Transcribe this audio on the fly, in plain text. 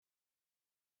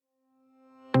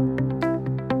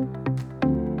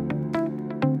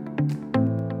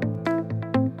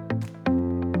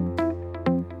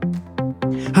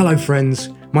Hello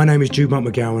friends, my name is Jude Mark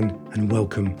McGowan and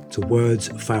welcome to Words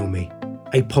Fail Me,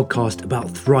 a podcast about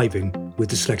thriving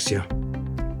with dyslexia.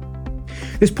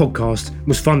 This podcast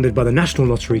was funded by the National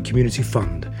Lottery Community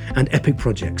Fund and EPIC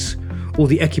Projects, or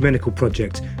the Ecumenical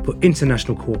Project for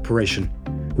International Cooperation,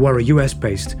 who are a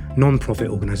US-based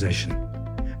non-profit organisation.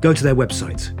 Go to their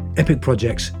website,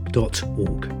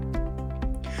 epicprojects.org.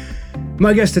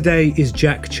 My guest today is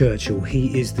Jack Churchill.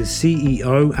 He is the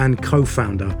CEO and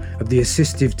co-founder of the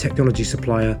assistive technology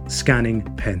supplier Scanning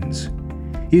Pens.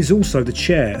 He is also the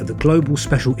chair of the Global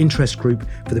Special Interest Group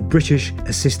for the British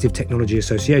Assistive Technology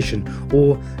Association,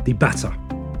 or the BATA.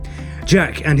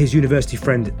 Jack and his university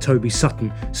friend Toby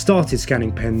Sutton started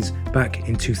Scanning Pens back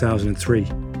in 2003.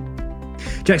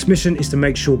 Jack's mission is to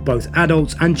make sure both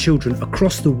adults and children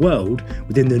across the world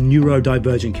within the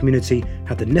neurodivergent community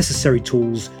have the necessary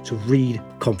tools to read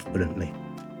confidently.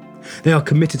 They are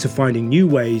committed to finding new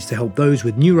ways to help those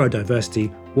with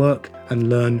neurodiversity work and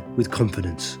learn with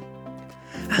confidence.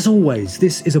 As always,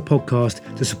 this is a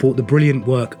podcast to support the brilliant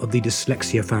work of the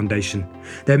Dyslexia Foundation.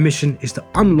 Their mission is to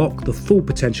unlock the full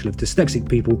potential of dyslexic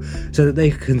people so that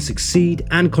they can succeed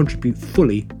and contribute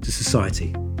fully to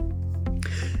society.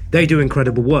 They do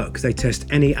incredible work. They test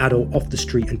any adult off the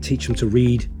street and teach them to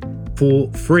read for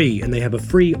free. And they have a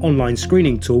free online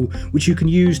screening tool which you can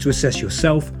use to assess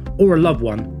yourself or a loved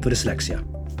one for dyslexia.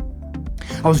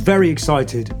 I was very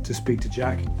excited to speak to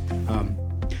Jack.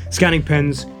 Scanning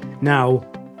Pens now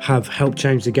have helped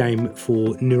change the game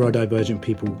for neurodivergent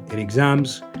people in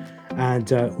exams.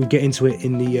 And we get into it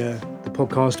in the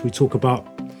podcast. We talk about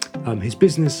his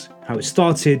business, how it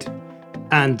started,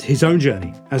 and his own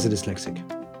journey as a dyslexic.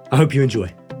 I hope you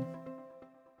enjoy.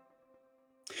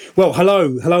 Well,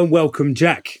 hello and welcome,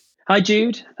 Jack. Hi,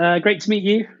 Jude. Great to meet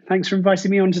you. Thanks for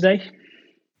inviting me on today.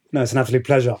 No, it's an absolute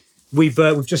pleasure. We've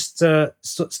just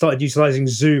started utilising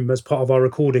Zoom as part of our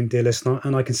recording, dear listener,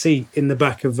 and I can see in the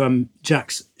back of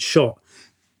Jack's shot,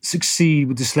 "Succeed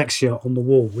with Dyslexia" on the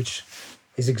wall, which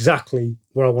is exactly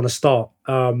where I want to start.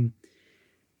 How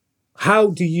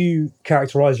do you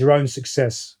characterise your own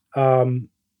success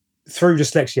through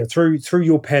dyslexia, through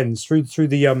your pens, through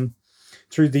the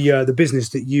business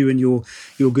that you and your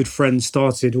good friend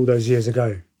started all those years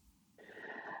ago?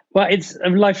 Well,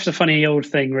 life's a funny old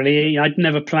thing, really. I'd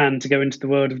never planned to go into the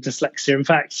world of dyslexia. In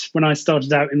fact, when I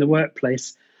started out in the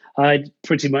workplace, I'd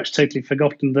pretty much totally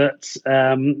forgotten that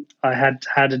I had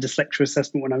had a dyslexia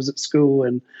assessment when I was at school,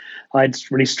 and I'd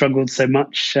really struggled so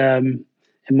much in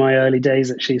my early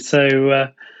days, actually. So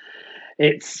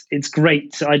it's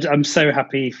great. I'm so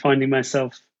happy finding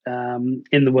myself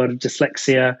in the world of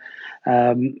dyslexia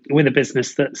with a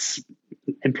business that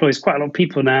employs quite a lot of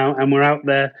people now, and we're out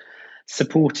there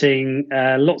supporting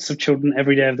lots of children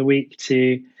every day of the week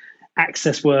to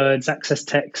access words, access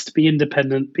text, be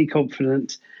independent, be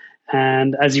confident.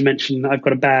 And as you mentioned, I've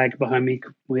got a bag behind me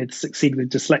with "Succeed with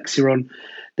Dyslexia" on.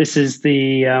 This is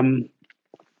the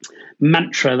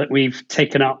mantra that we've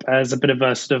taken up as a bit of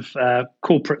a sort of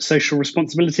corporate social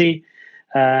responsibility.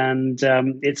 And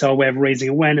it's our way of raising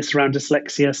awareness around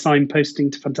dyslexia,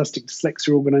 signposting to fantastic dyslexia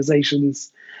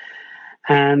organisations.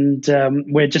 And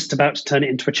we're just about to turn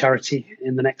it into a charity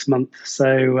in the next month.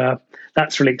 So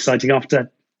that's really exciting.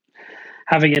 After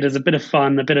having it as a bit of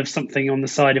fun, a bit of something on the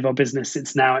side of our business,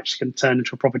 it's now actually going to turn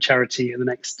into a proper charity in the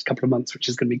next couple of months, which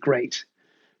is going to be great.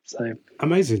 So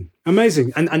amazing.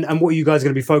 And what are you guys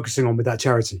going to be focusing on with that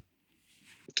charity?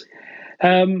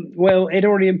 Well, it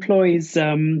already employs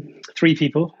 3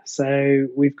 people. So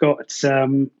we've got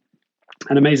an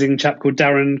amazing chap called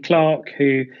Darren Clark,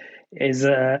 who is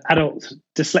an adult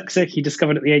dyslexic. He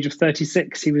discovered at the age of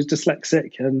 36 he was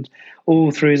dyslexic, and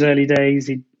all through his early days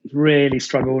he really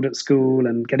struggled at school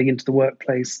and getting into the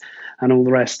workplace and all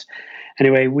the rest.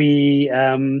 Anyway, we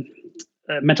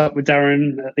met up with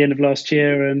Darren at the end of last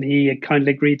year, and he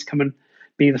kindly agreed to come and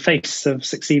be the face of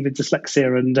Succeed with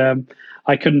Dyslexia. And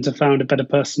I couldn't have found a better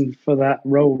person for that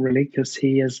role, really, because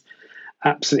he is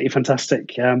absolutely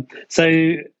fantastic.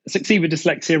 So Succeed with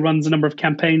Dyslexia runs a number of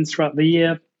campaigns throughout the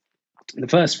year. The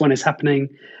first one is happening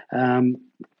in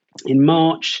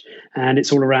March, and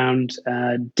it's all around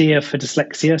DEAR for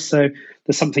dyslexia. So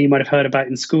there's something you might have heard about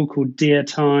in school called DEAR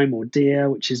time, or DEAR,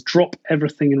 which is drop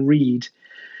everything and read.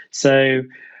 So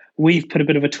we've put a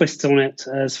bit of a twist on it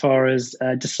as far as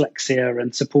dyslexia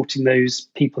and supporting those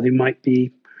people who might be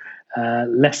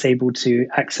less able to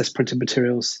access printed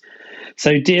materials.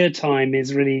 So DEAR time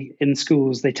is really, in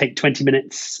schools, they take 20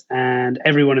 minutes and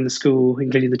everyone in the school,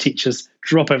 including the teachers,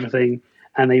 drop everything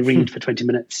and they read for 20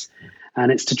 minutes.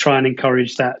 And it's to try and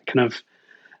encourage that kind of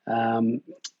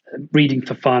reading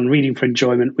for fun, reading for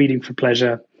enjoyment, reading for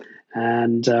pleasure.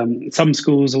 And some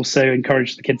schools also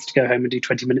encourage the kids to go home and do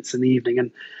 20 minutes in the evening.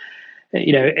 And,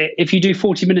 if you do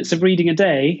 40 minutes of reading a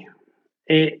day,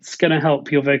 it's going to help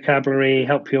your vocabulary,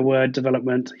 help your word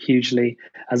development hugely,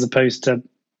 as opposed to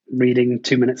reading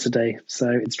 2 minutes a day. So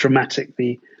it's dramatic,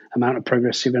 the amount of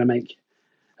progress you're going to make.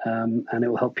 And it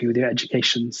will help you with your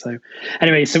education. So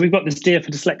anyway, so we've got this Dear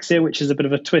for Dyslexia, which is a bit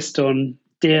of a twist on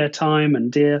Dear Time and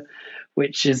Dear,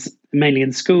 which is mainly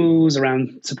in schools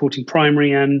around supporting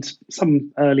primary and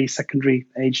some early secondary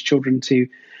age children to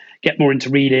get more into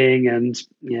reading and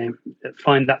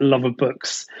find that love of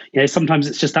books. Sometimes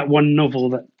it's just that one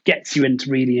novel that gets you into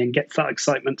reading and gets that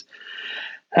excitement.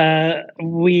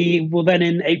 We will then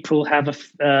in April have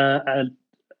a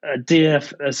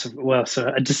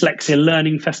dyslexia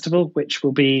learning festival, which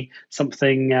will be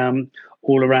something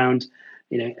all around,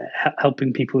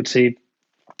 helping people to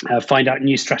find out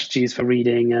new strategies for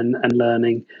reading and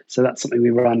learning. So that's something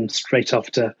we run straight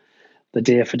after the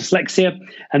Dear for Dyslexia.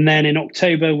 And then in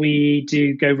October, we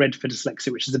do Go Red for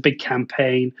Dyslexia, which is a big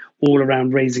campaign all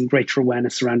around raising greater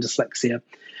awareness around dyslexia.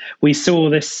 We saw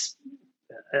this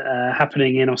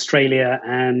happening in Australia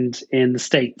and in the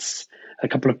States. A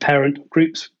couple of parent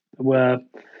groups were,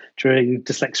 during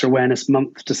Dyslexia Awareness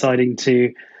Month, deciding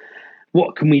to,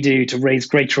 what can we do to raise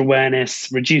greater awareness,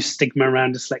 reduce stigma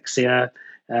around dyslexia,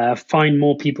 find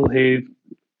more people who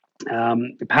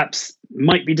perhaps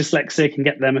might be dyslexic and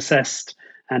get them assessed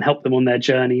and help them on their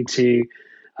journey to,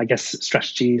 I guess,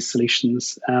 strategies,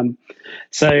 solutions.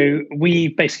 So we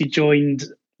basically joined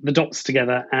the dots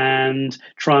together and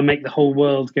try and make the whole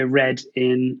world go red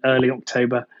in early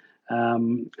October.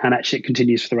 And actually it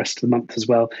continues for the rest of the month as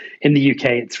well. In the UK,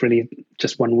 it's really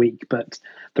just 1 week, but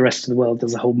the rest of the world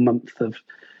does a whole month of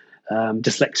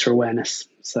dyslexia awareness.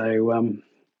 So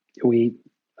we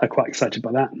are quite excited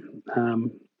by that.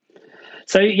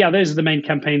 So those are the main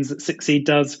campaigns that Succeed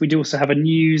does. We do also have a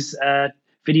news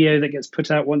video that gets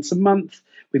put out once a month.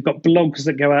 We've got blogs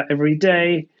that go out every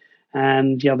day.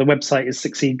 And the website is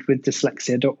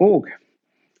succeedwithdyslexia.org.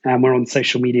 And we're on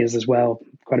social medias as well.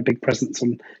 Quite a big presence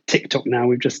on TikTok now.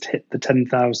 We've just hit the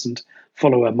 10,000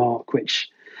 follower mark, which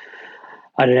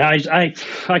I don't know. I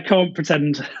can't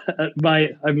pretend.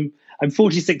 I'm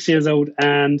 46 years old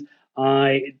and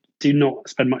I do not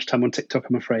spend much time on TikTok,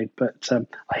 I'm afraid. But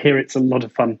I hear it's a lot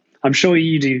of fun. I'm sure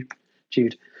you do,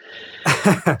 Jude.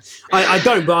 I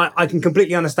don't, but I can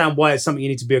completely understand why it's something you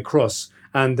need to be across.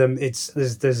 And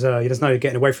there's no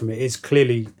getting away from it. It's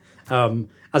clearly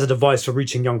as a device for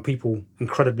reaching young people,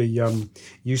 incredibly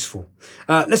useful.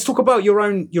 Let's talk about your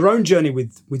own journey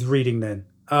with reading. Then,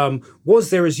 was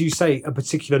there, as you say, a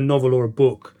particular novel or a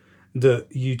book that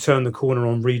you turned the corner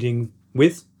on reading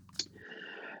with?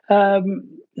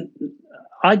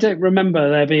 I don't remember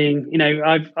there being.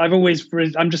 I've always.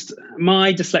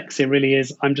 My dyslexia really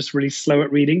is. I'm just really slow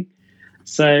at reading.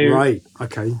 So right,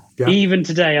 okay. Yeah. Even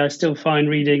today, I still find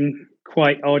reading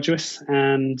quite arduous,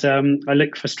 and I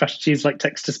look for strategies like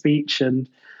text to speech, and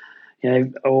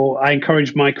or I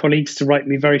encourage my colleagues to write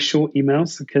me very short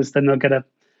emails because then they'll get a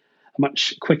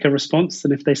much quicker response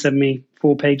than if they send me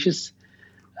 4 pages.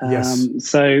 Yes.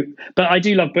 But I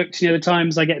do love books. The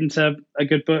times I get into a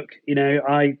good book,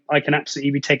 I can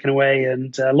absolutely be taken away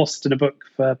and lost in a book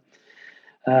for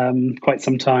quite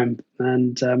some time.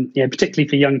 And particularly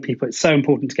for young people, it's so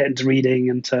important to get into reading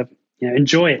and to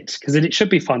enjoy it because it should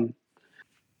be fun.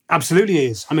 Absolutely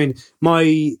is. I mean,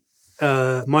 my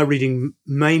reading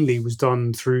mainly was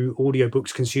done through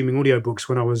audiobooks, consuming audiobooks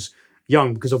when I was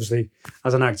young, because obviously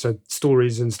as an actor,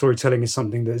 stories and storytelling is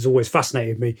something that has always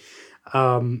fascinated me.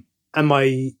 And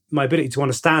my ability to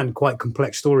understand quite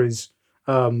complex stories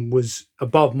was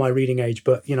above my reading age,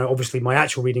 but obviously my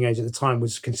actual reading age at the time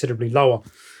was considerably lower.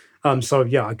 So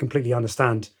I completely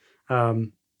understand.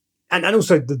 And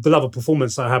also the love of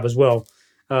performance I have as well.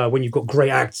 When you've got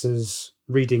great actors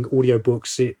reading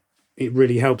audiobooks, it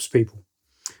really helps people.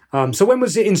 So when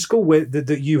was it in school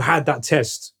that you had that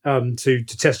test to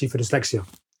test you for dyslexia?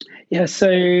 Yeah, so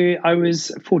I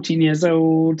was 14 years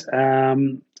old.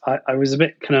 I was a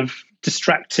bit kind of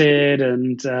distracted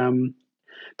and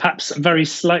perhaps very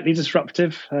slightly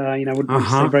disruptive. I wouldn't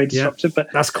say very disruptive,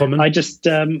 but that's common. I just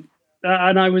and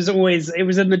I was always. It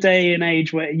was in the day and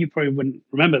age where you probably wouldn't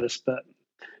remember this, but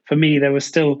for me, there were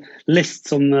still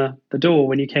lists on the door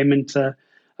when you came into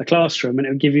a classroom, and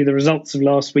it would give you the results of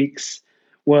last week's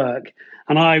work,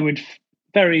 and I would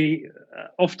very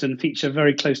often feature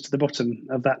very close to the bottom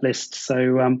of that list.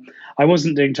 So I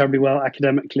wasn't doing terribly well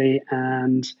academically,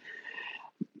 and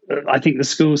I think the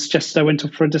school suggested I went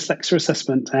off for a dyslexia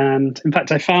assessment. And in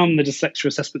fact, I found the dyslexia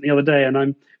assessment the other day, and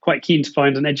I'm quite keen to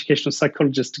find an educational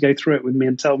psychologist to go through it with me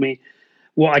and tell me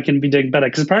what I can be doing better,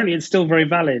 because apparently it's still very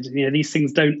valid. These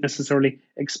things don't necessarily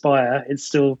expire. It's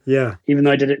still, Yeah. even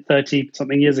though I did it 30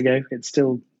 something years ago, it's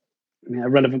still a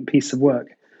relevant piece of work.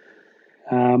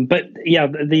 But yeah,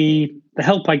 the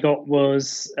help I got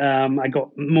was I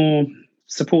got more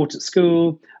support at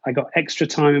school. I got extra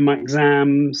time in my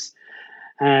exams,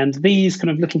 and these kind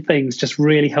of little things just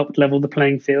really helped level the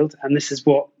playing field. And this is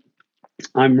what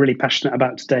I'm really passionate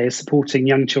about today, is supporting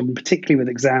young children, particularly with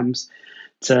exams,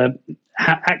 to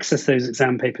access those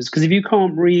exam papers. Because if you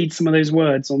can't read some of those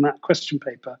words on that question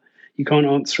paper, you can't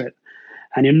answer it.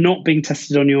 And you're not being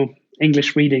tested on your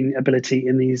English reading ability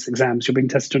in these exams. You're being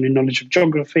tested on your knowledge of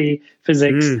geography,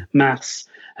 physics, maths.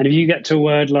 And if you get to a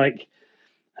word like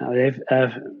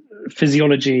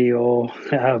physiology or,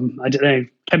 I don't know,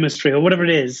 chemistry or whatever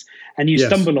it is, and you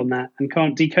stumble on that and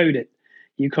can't decode it,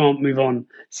 you can't move on.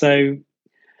 So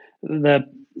the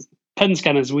pen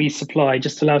scanners we supply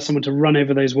just allow someone to run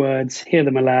over those words, hear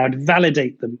them aloud,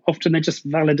 validate them. Often they're just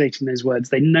validating those words.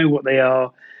 They know what they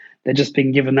are. They're just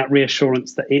being given that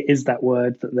reassurance that it is that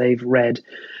word that they've read.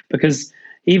 Because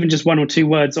even just one or two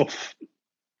words off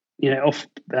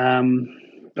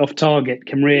target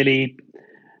can really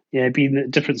be the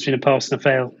difference between a pass and a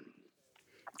fail.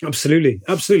 Absolutely.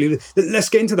 Let's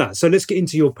get into that. So let's get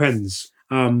into your pens,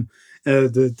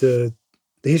 the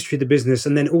history of the business,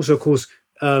 and then also, of course,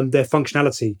 their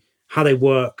functionality, how they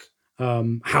work,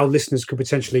 how listeners could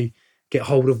potentially get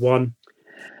hold of one.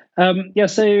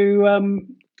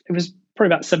 It was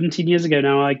probably about 17 years ago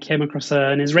now. I came across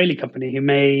an Israeli company who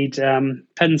made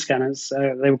pen scanners.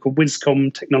 They were called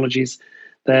Wizcom Technologies.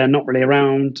 They're not really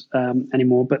around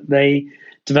anymore, but they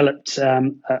developed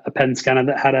a pen scanner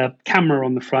that had a camera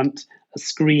on the front, a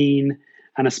screen,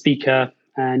 and a speaker,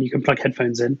 and you can plug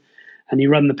headphones in, and you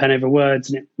run the pen over words,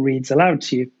 and it reads aloud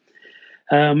to you.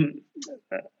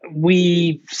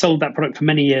 We sold that product for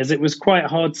many years. It was quite a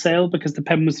hard sale because the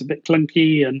pen was a bit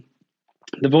clunky and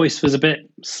the voice was a bit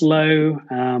slow.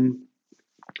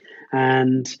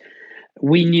 And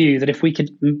we knew that if we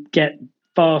could get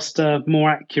faster, more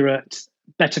accurate,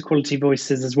 better quality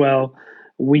voices as well,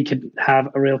 we could have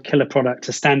a real killer product,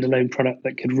 a standalone product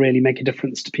that could really make a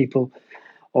difference to people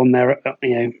on their,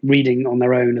 reading on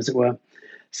their own, as it were.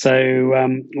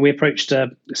 So we approached a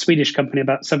Swedish company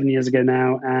about 7 years ago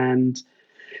now, and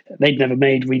they'd never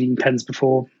made reading pens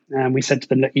before. And we said to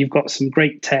them, look, you've got some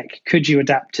great tech. Could you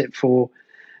adapt it for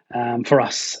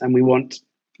us? And we want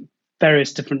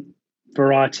various different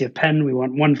variety of pen. We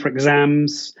want one for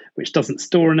exams, which doesn't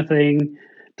store anything,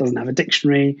 doesn't have a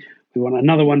dictionary. We want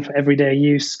another one for everyday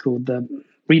use called the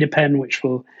Reader Pen, which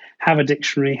will have a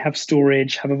dictionary, have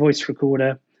storage, have a voice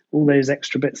recorder, all those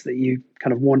extra bits that you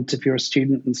kind of want if you're a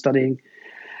student and studying.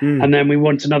 And then we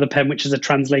want another pen, which is a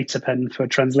translator pen for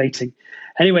translating.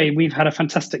 Anyway, we've had a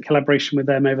fantastic collaboration with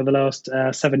them over the last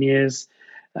 7 years.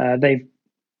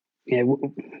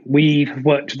 We've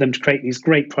worked with them to create these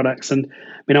great products, and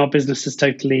our business has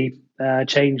totally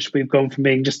changed. We've gone from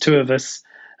being just two of us,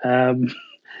 and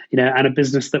a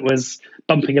business that was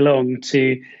bumping along,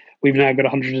 to we've now got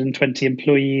 120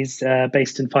 employees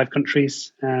based in 5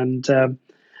 countries, and a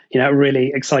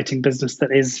really exciting business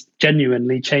that is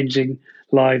genuinely changing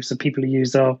lives of people who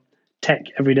use our tech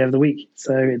every day of the week.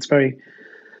 So it's very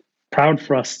proud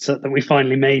for us that we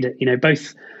finally made it.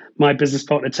 Both my business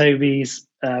partner Toby's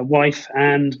wife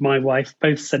and my wife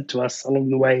both said to us along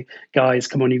the way, guys,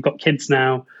 come on, you've got kids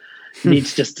now. You need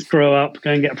to just grow up,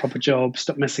 go and get a proper job,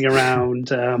 stop messing around.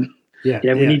 We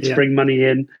need to bring money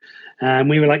in. And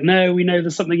we were like, no, we know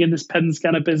there's something in this pen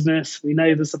scanner business. We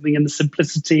know there's something in the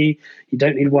simplicity. You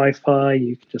don't need Wi-Fi.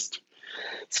 You can just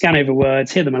scan over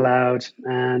words, hear them aloud.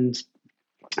 And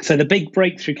so the big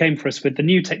breakthrough came for us with the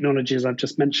new technologies I've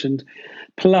just mentioned,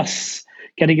 plus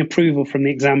getting approval from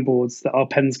the exam boards that our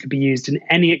pens could be used in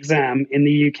any exam in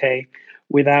the UK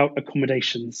without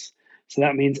accommodations. So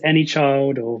that means any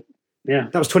child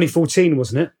That was 2014,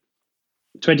 wasn't it?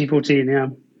 2014, yeah.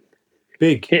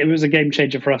 Big. It was a game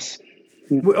changer for us.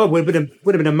 Oh, would have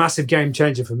been a massive game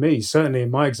changer for me, certainly in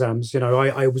my exams.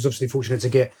 I was obviously fortunate to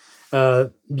get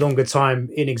longer time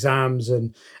in exams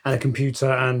and a computer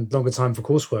and longer time for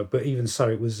coursework. But even so,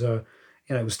 it was it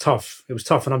was tough. It was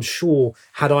tough, and I'm sure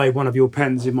had I one of your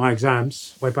pens in my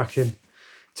exams way back in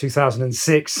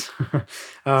 2006,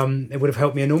 it would have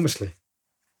helped me enormously.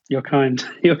 You're kind,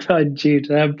 Jude.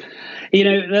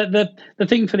 The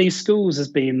thing for these schools has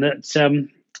been that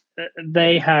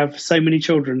they have so many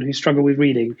children who struggle with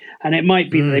reading, and it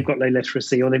might be that they've got low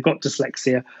literacy, or they've got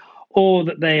dyslexia, or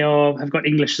that they have got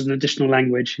English as an additional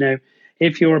language.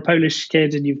 If you're a Polish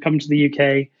kid and you've come to the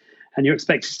UK and you're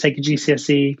expected to take a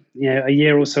GCSE, a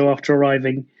year or so after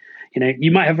arriving,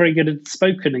 you might have very good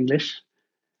spoken English,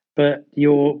 but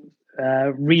your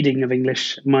reading of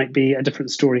English might be a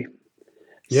different story.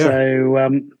 Yeah,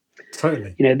 So,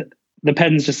 totally. The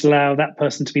pens just allow that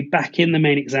person to be back in the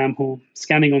main exam hall,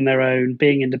 scanning on their own,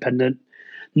 being independent,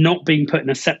 not being put in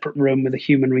a separate room with a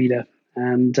human reader.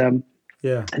 And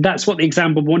that's what the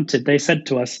exam board wanted. They said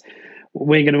to us,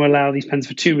 we're going to allow these pens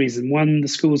for two reasons. One, the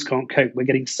schools can't cope. We're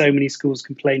getting so many schools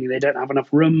complaining they don't have enough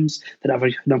rooms, they don't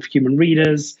have enough human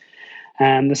readers.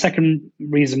 And the second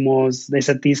reason was they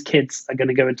said these kids are going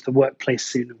to go into the workplace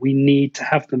soon. We need to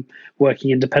have them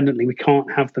working independently. We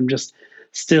can't have them just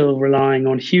still relying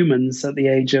on humans at the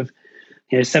age of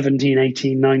 17,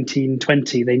 18, 19,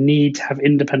 20. They need to have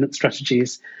independent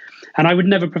strategies. And I would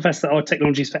never profess that our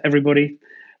technology is for everybody.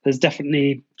 There's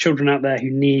definitely children out there who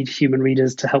need human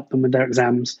readers to help them with their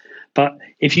exams. But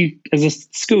if you, as a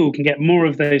school, can get more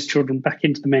of those children back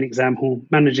into the main exam hall,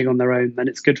 managing on their own, then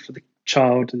it's good for the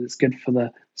child and it's good for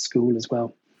the school as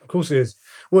well. Of course it is.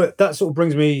 Well, that sort of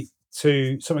brings me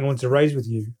to something I wanted to raise with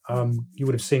you. You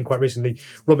would have seen quite recently,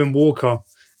 Robin Walker,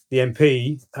 the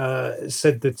MP,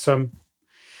 said that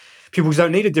pupils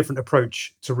don't need a different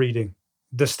approach to reading.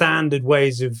 The standard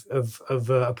ways of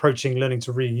approaching learning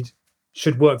to read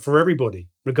should work for everybody,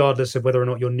 regardless of whether or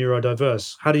not you're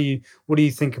neurodiverse. What do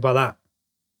you think about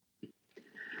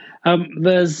that?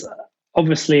 There's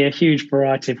obviously a huge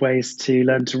variety of ways to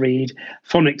learn to read.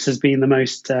 Phonics has been the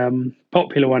most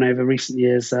popular one over recent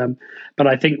years, but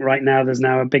I think right now there's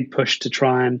now a big push to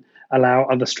try and allow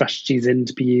other strategies in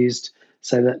to be used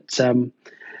so that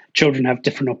children have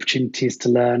different opportunities to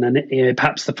learn. And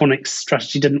perhaps the phonics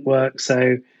strategy didn't work,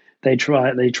 so they try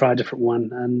a different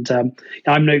one. And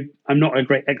I'm not a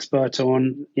great expert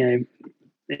on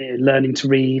learning to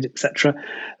read, etc.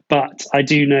 But I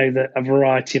do know that a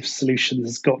variety of solutions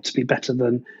has got to be better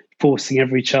than forcing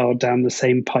every child down the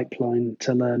same pipeline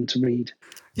to learn to read.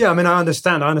 Yeah, I mean, I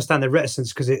understand the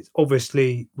reticence because it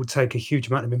obviously would take a huge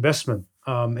amount of investment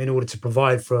in order to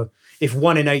provide for, if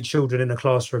 1 in 8 children in a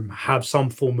classroom have some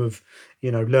form of,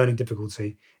 learning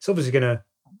difficulty, it's obviously going to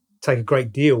take a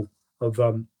great deal of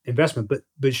investment.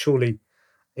 But surely,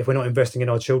 if we're not investing in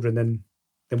our children, then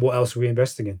what else are we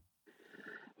investing in?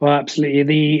 Well,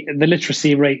 absolutely. The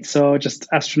literacy rates are just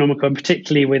astronomical, and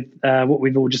particularly with what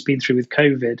we've all just been through with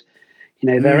COVID.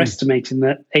 They're estimating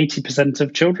that 80%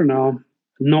 of children are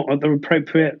not at the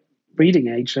appropriate reading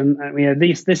age, and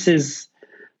this is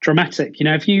dramatic.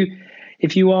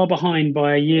 If you are behind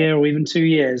by a year or even 2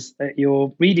 years at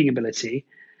your reading ability,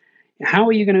 how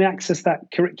are you going to access that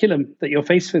curriculum that you're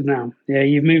faced with now?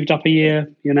 You've moved up a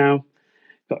year. You're now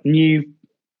got new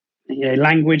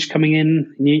language coming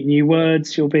in, new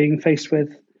words you're being faced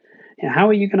with. How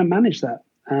are you going to manage that?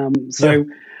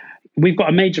 We've got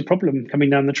a major problem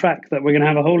coming down the track that we're going to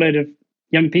have a whole load of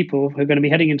young people who are going to be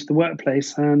heading into the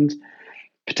workplace, and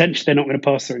potentially they're not going to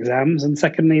pass their exams. And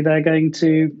secondly, they're going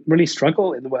to really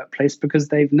struggle in the workplace because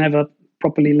they've never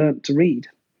properly learnt to read.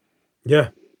 Yeah,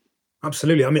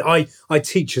 absolutely. I mean, I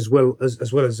teach as well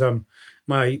as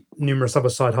my numerous other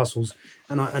side hustles,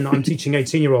 and I'm teaching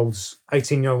 18-year-olds,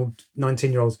 18-year-old,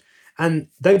 19-year-olds, and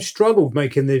they've struggled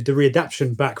making the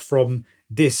readaptation back from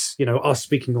this, us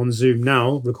speaking on Zoom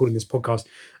now, recording this podcast,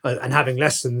 and having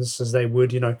lessons as they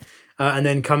would, and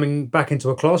then coming back into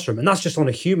a classroom. And that's just on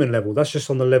a human level. That's just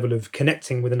on the level of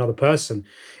connecting with another person.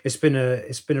 It's been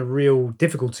a real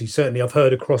difficulty. Certainly, I've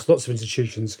heard across lots of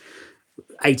institutions,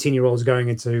 18-year-olds going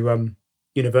into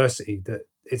university, that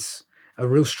it's a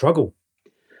real struggle.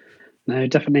 No,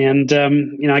 definitely. And,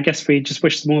 I guess we just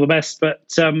wish them all the best. But,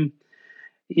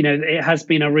 it has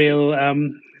been a real...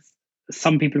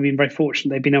 some people have been very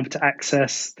fortunate. They've been able to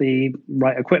access the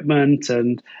right equipment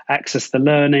and access the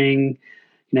learning,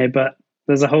 but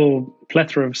there's a whole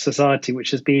plethora of society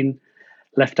which has been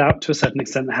left out to a certain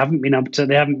extent. They haven't been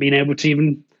able to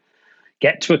even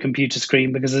get to a computer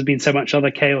screen because there's been so much other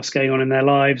chaos going on in their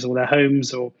lives or their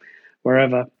homes or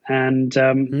wherever. And,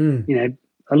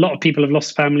 a lot of people have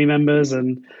lost family members,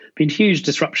 and been huge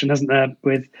disruption, hasn't there,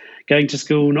 with going to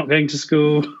school, not going to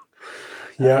school.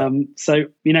 Yeah. So,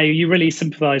 you really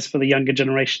sympathise for the younger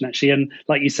generation, actually. And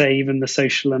like you say, even the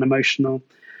social and emotional,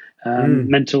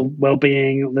 mental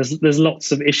well-being, there's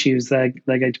lots of issues they're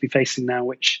going to be facing now,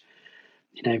 which,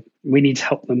 we need to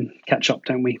help them catch up,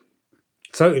 don't we?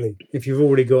 Totally. If you've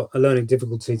already got a learning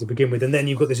difficulty to begin with, and then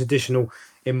you've got this additional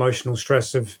emotional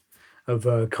stress of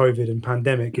COVID and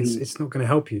pandemic, it's not going to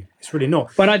help you. It's really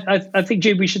not. But I think,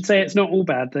 Jude, we should say it's not all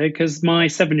bad, though, because my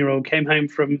 7-year-old came home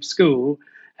from school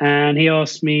and he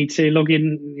asked me to log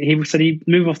in. He said he'd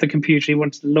move off the computer. He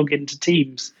wanted to log into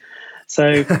Teams.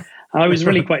 So I was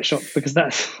really quite shocked, because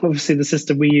that's obviously the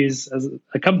system we use as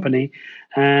a company.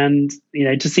 And,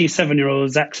 to see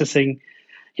 7-year-olds accessing,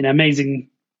 amazing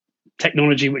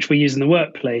technology which we use in the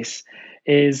workplace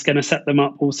is going to set them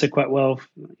up also quite well,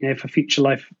 for future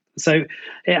life. So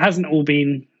it hasn't all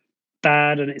been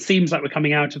bad, and it seems like we're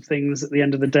coming out of things at the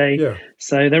end of the day. Yeah.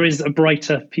 So there is a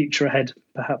brighter future ahead,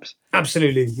 perhaps.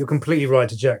 Absolutely, you're completely right,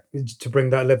 Jack, to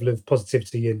bring that level of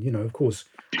positivity in. Of course,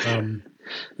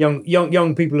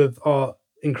 young people are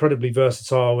incredibly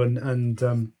versatile, and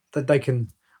that they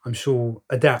can, I'm sure,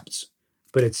 adapt.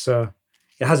 But it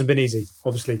hasn't been easy,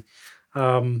 obviously.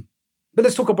 But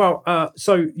let's talk about.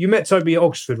 So you met Toby at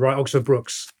Oxford, right? Oxford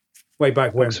Brookes, way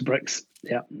back when. Oxford Brookes,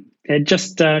 yeah. It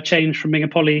just changed from being a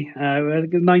poly,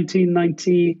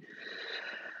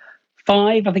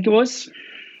 1995, I think it was.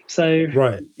 So,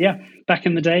 right. Yeah, back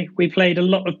in the day, we played a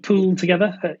lot of pool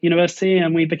together at university,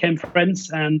 and we became friends.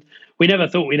 And we never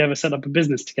thought we'd ever set up a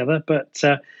business together, but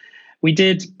we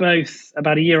did both.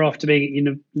 About a year after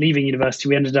leaving university,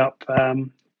 we ended up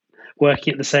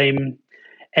working at the same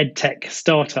EdTech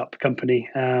startup company.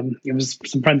 It was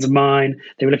some friends of mine.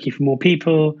 They were looking for more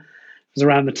people. It was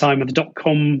around the time of the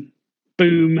dot-com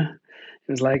boom.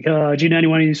 It was like, do you know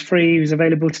anyone who's free, who's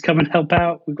available to come and help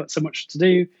out? We've got so much to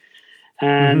do.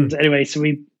 And anyway, so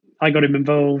I got him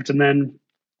involved. And then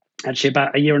actually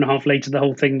about a year and a half later, the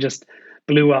whole thing just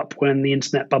blew up when the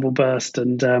internet bubble burst,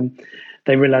 and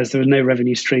they realized there were no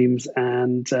revenue streams.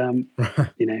 And,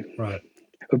 right.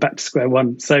 We're back to square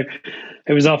one. So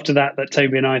it was after that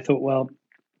Toby and I thought, well,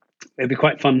 it'd be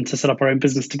quite fun to set up our own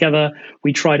business together.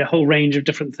 We tried a whole range of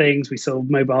different things. We sold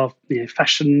mobile,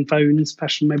 fashion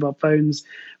mobile phones.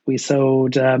 We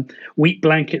sold wheat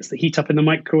blankets that heat up in the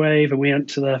microwave, and we went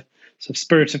to the sort of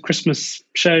spirit of Christmas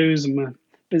shows, and we're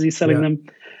busy selling them.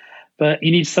 But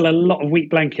you need to sell a lot of wheat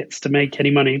blankets to make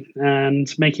any money, and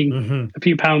making a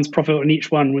few pounds profit on each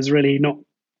one was really not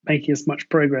making as much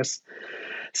progress.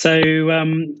 So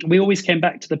we always came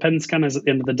back to the pen scanners at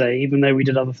the end of the day, even though we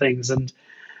did other things. And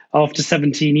after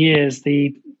 17 years,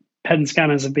 the pen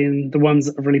scanners have been the ones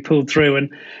that have really pulled through. And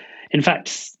in fact,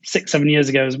 6-7 years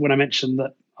ago is when I mentioned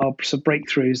that our sort of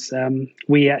breakthroughs,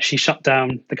 we actually shut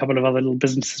down the couple of other little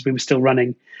businesses we were still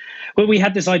running. Well, we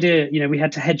had this idea, we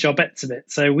had to hedge our bets a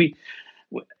bit. So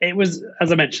it was,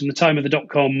 as I mentioned, the time of the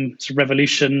dot-com sort of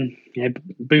revolution,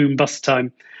 boom, bust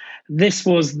time. This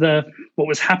was what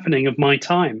was happening of my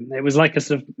time. It was like a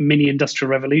sort of mini industrial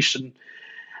revolution.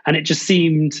 And it just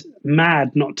seemed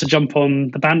mad not to jump on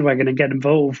the bandwagon and get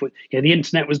involved with. The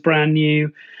internet was brand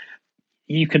new.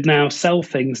 You could now sell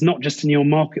things, not just in your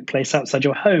marketplace outside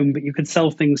your home, but you could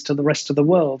sell things to the rest of the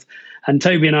world. And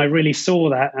Toby and I really saw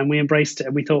that, and we embraced it.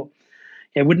 And we thought,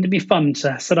 wouldn't it be fun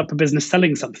to set up a business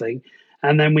selling something,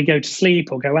 and then we go to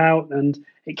sleep or go out, and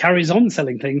it carries on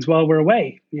selling things while we're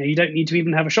away. You don't need to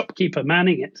even have a shopkeeper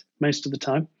manning it most of the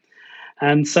time.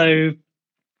 And so,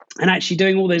 and actually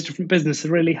doing all those different businesses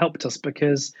really helped us,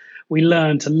 because we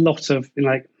learned a lot of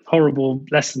horrible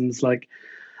lessons, like,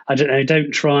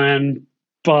 don't try and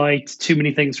buy too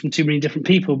many things from too many different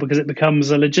people, because it becomes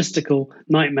a logistical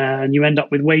nightmare, and you end up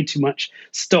with way too much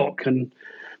stock, and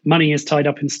money is tied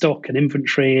up in stock and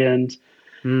inventory. And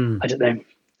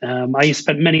I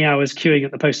spent many hours queuing at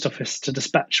the post office to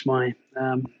dispatch my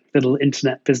little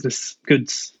internet business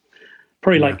goods,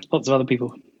 probably like lots of other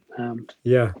people. Well,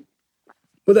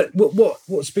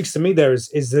 what speaks to me there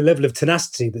is the level of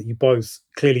tenacity that you both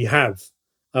clearly have.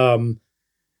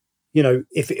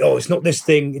 If it's not this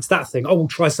thing, it's that thing. We'll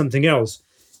try something else.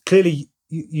 Clearly,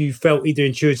 you felt either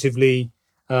intuitively,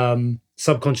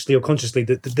 subconsciously, or consciously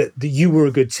that you were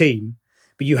a good team,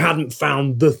 but you hadn't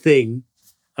found the thing.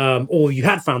 Or you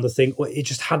had found the thing, or it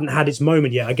just hadn't had its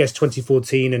moment yet. I guess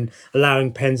 2014 and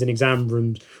allowing pens in exam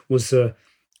rooms was the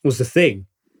thing.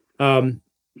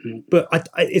 But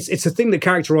it's a thing that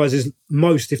characterises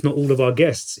most, if not all, of our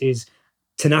guests is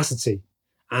tenacity,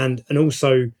 and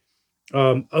also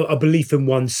a belief in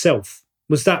oneself.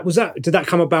 Did that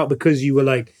come about because you were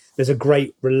like, there's a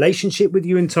great relationship with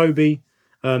you and Toby?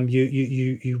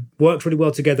 You worked really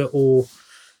well together, or?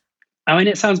 I mean,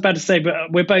 it sounds bad to say,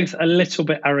 but we're both a little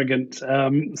bit arrogant.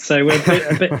 So we're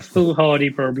a bit foolhardy,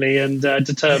 probably, and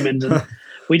determined. And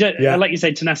we don't, like you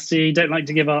say, tenacity, don't like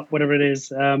to give up, whatever it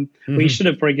is. We should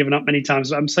have probably given up many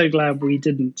times, but I'm so glad we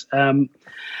didn't.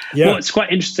 What's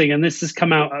quite interesting, and this has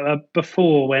come out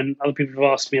before when other people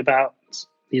have asked me about,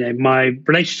 my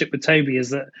relationship with Toby, is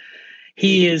that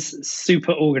he is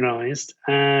super organized,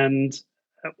 and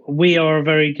we are a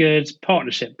very good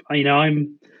partnership.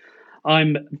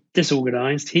 I'm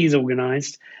disorganized, he's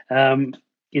organized, but I'm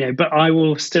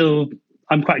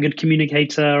quite a good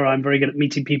communicator. I'm very good at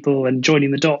meeting people and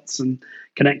joining the dots and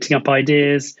connecting up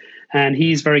ideas. And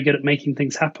he's very good at making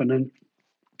things happen. And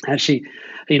actually,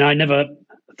 I never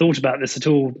thought about this at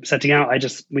all setting out.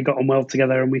 We got on well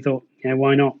together, and we thought,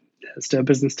 why not? Let's do a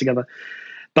business together.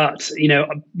 But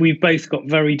we've both got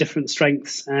very different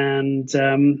strengths and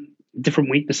different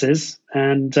weaknesses.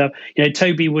 And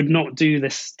Toby would not do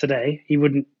this today. He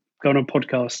wouldn't go on a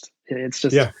podcast. It's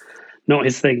just not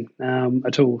his thing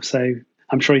at all. So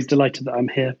I'm sure he's delighted that I'm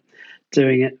here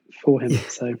doing it for him.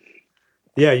 So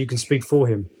yeah, you can speak for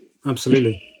him.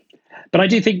 Absolutely. But I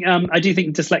do think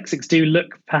dyslexics do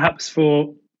look perhaps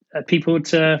for people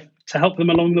to help them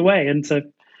along the way and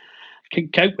to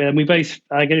cope with. And we both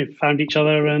found each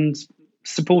other and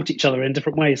support each other in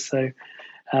different ways. So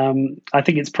I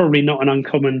think it's probably not an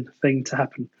uncommon thing to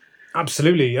happen.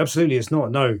 Absolutely, it's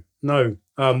not. No.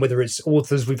 Whether it's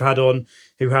authors we've had on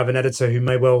who have an editor who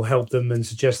may well help them and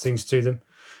suggest things to them,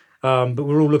 but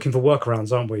we're all looking for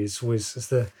workarounds, aren't we?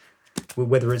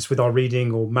 Whether it's with our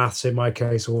reading or maths in my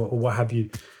case or what have you,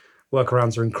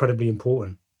 workarounds are incredibly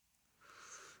important.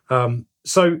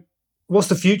 So what's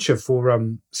the future for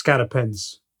Scanner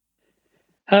Pens?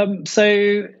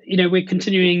 So we're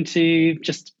continuing to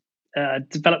just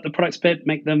develop the products a bit,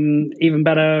 make them even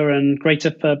better and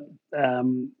greater for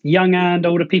young and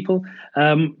older people.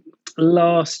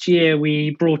 Last year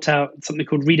we brought out something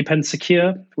called Reader Pen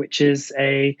Secure, which is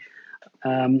a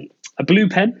blue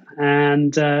pen,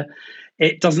 and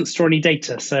it doesn't store any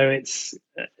data. So it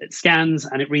scans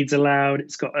and it reads aloud.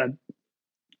 It's got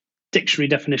dictionary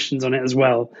definitions on it as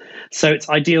well. So it's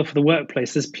ideal for the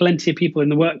workplace. There's plenty of people in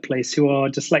the workplace who are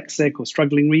dyslexic or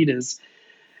struggling readers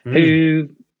who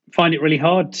find it really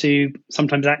hard to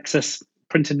sometimes access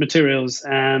printed materials.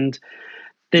 And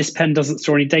this pen doesn't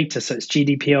store any data, so it's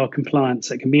GDPR compliant.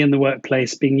 So it can be in the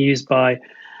workplace being used by,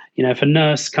 if a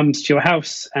nurse comes to your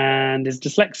house and is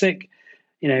dyslexic,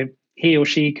 he or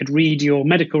she could read your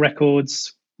medical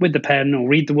records with the pen or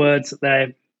read the words that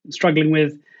they're struggling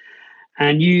with.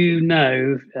 And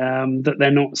that they're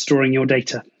not storing your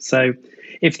data. So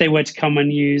if they were to come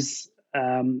and use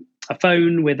a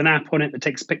phone with an app on it that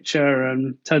takes a picture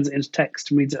and turns it into text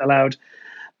and reads it aloud,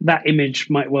 that image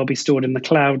might well be stored in the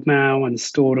cloud now and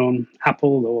stored on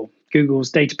Apple or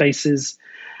Google's databases.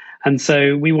 And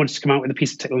so we wanted to come out with a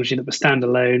piece of technology that was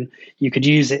standalone. You could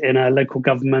use it in a local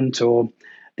government or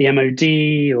the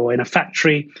MOD or in a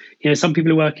factory. Some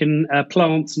people who work in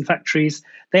plants and factories,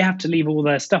 they have to leave all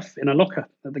their stuff in a locker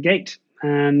at the gate.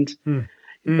 And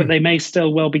but they may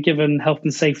still well be given health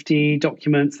and safety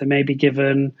documents. They may be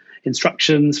given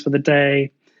instructions for the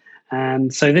day.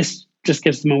 And so this just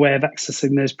gives them a way of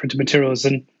accessing those printed materials.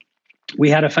 And we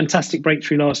had a fantastic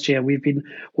breakthrough last year. We've been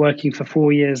working for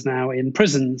 4 years now in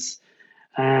prisons.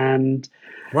 And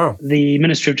wow. The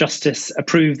Ministry of Justice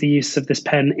approved the use of this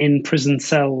pen in prison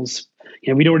cells.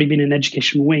 We'd already been in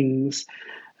education wings,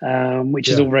 which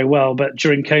is all very well. But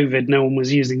during COVID, no one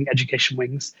was using education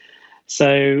wings.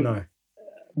 So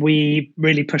we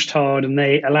really pushed hard, and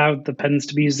they allowed the pens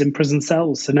to be used in prison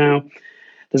cells. So now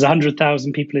there's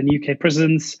 100,000 people in UK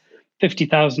prisons,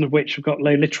 50,000 of which have got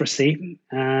low literacy.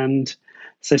 And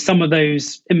so some of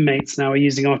those inmates now are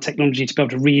using our technology to be able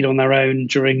to read on their own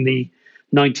during the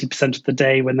 90% of the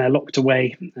day when they're locked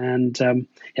away. And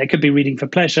it could be reading for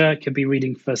pleasure, it could be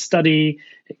reading for study,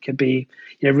 it could be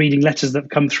reading letters that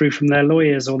have come through from their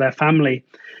lawyers or their family.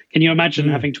 Can you imagine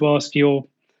having to ask your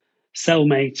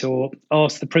cellmate or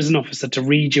ask the prison officer to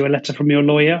read you a letter from your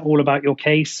lawyer all about your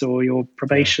case or your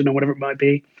probation or whatever it might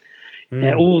be?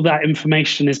 All that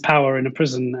information is power in a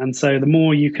prison. And so the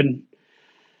more you can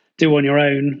do on your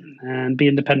own and be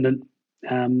independent,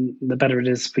 the better it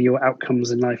is for your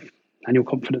outcomes in life and your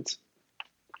confidence.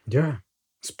 Yeah,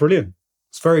 it's brilliant.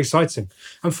 It's very exciting.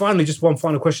 And finally, just one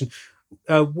final question.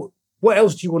 What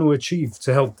else do you want to achieve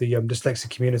to help the dyslexic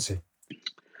community?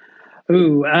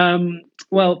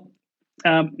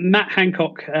 Matt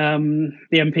Hancock, the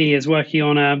MP, is working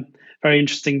on a very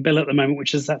interesting bill at the moment,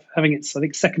 which is having its,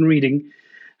 second reading.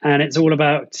 And it's all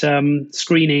about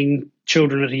screening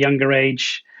children at a younger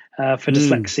age for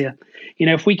dyslexia.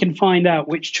 If we can find out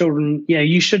which children,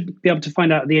 you should be able to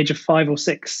find out at the age of 5 or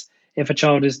 6 if a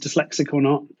child is dyslexic or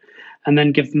not, and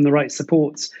then give them the right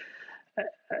supports.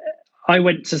 I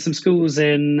went to some schools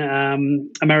in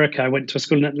America. I went to a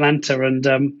school in Atlanta, and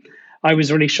I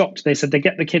was really shocked. They said they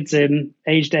get the kids in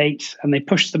aged 8 and they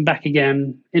push them back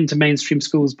again into mainstream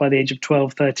schools by the age of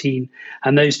 12, 13.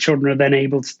 And those children are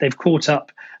then they've caught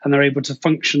up and they're able to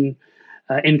function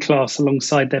in class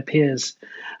alongside their peers.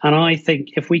 And I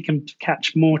think if we can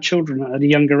catch more children at a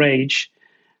younger age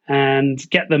and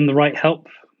get them the right help,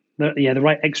 the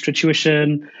right extra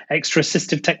tuition, extra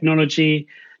assistive technology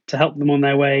to help them on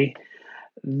their way,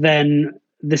 then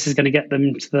this is going to get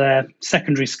them to their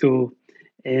secondary school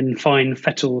in fine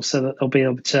fettle so that they'll be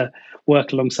able to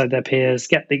work alongside their peers,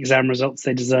 get the exam results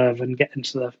they deserve, and get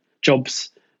into the jobs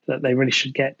that they really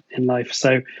should get in life.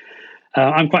 So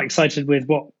I'm quite excited with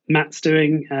what Matt's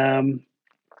doing.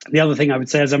 The other thing I would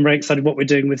say is I'm very excited what we're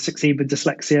doing with Succeed with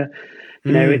Dyslexia.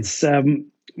 You know, it's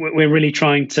we're really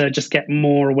trying to just get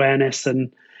more awareness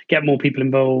and get more people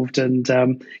involved and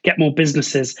get more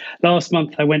businesses. Last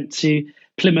month I went to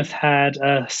Plymouth, had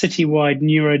a citywide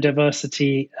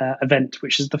neurodiversity event,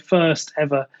 which is the first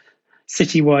ever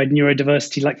citywide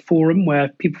neurodiversity forum where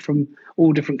people from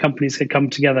all different companies could come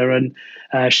together and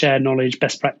share knowledge,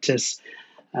 best practice.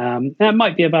 It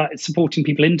might be about supporting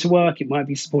people into work. It might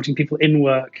be supporting people in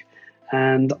work.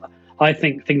 And I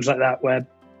think things like that, where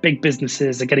big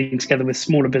businesses are getting together with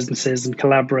smaller businesses and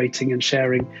collaborating and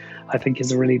sharing, I think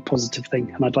is a really positive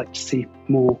thing. And I'd like to see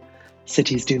more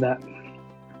cities do that.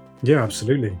 Yeah,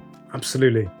 absolutely.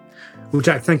 Absolutely. Well,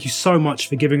 Jack, thank you so much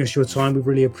for giving us your time. We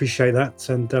really appreciate that.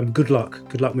 And good luck.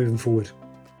 Good luck moving forward.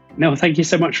 No, thank you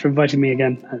so much for inviting me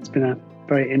again. It's been a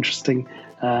very interesting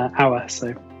hour.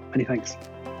 So many thanks.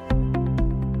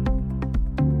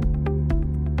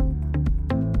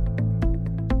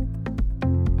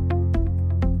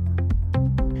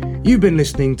 You've been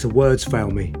listening to Words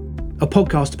Fail Me, a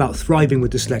podcast about thriving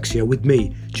with dyslexia with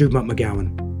me, Jude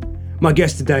McGowan. My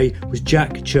guest today was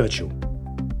Jack Churchill.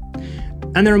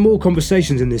 And there are more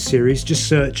conversations in this series. Just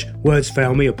search Words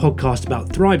Fail Me, a podcast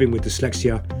about thriving with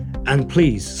dyslexia, and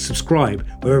please subscribe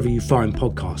wherever you find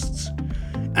podcasts.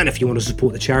 And if you want to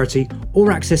support the charity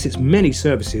or access its many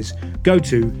services, go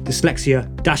to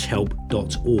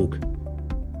dyslexia-help.org.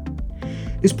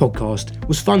 This podcast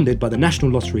was funded by the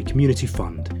National Lottery Community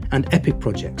Fund and EPIC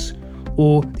Projects,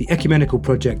 or the Ecumenical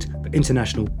Project for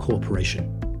International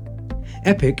Cooperation.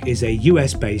 EPIC is a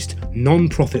US-based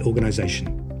non-profit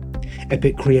organisation.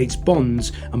 EPIC creates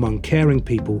bonds among caring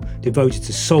people devoted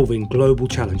to solving global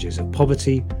challenges of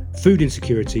poverty, food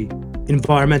insecurity,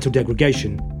 environmental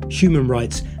degradation, human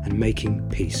rights, and making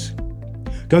peace.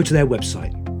 Go to their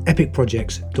website,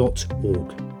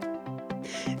 epicprojects.org.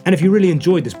 And if you really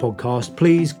enjoyed this podcast,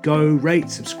 please go rate,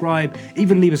 subscribe,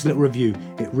 even leave us a little review.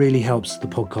 It really helps the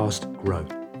podcast grow.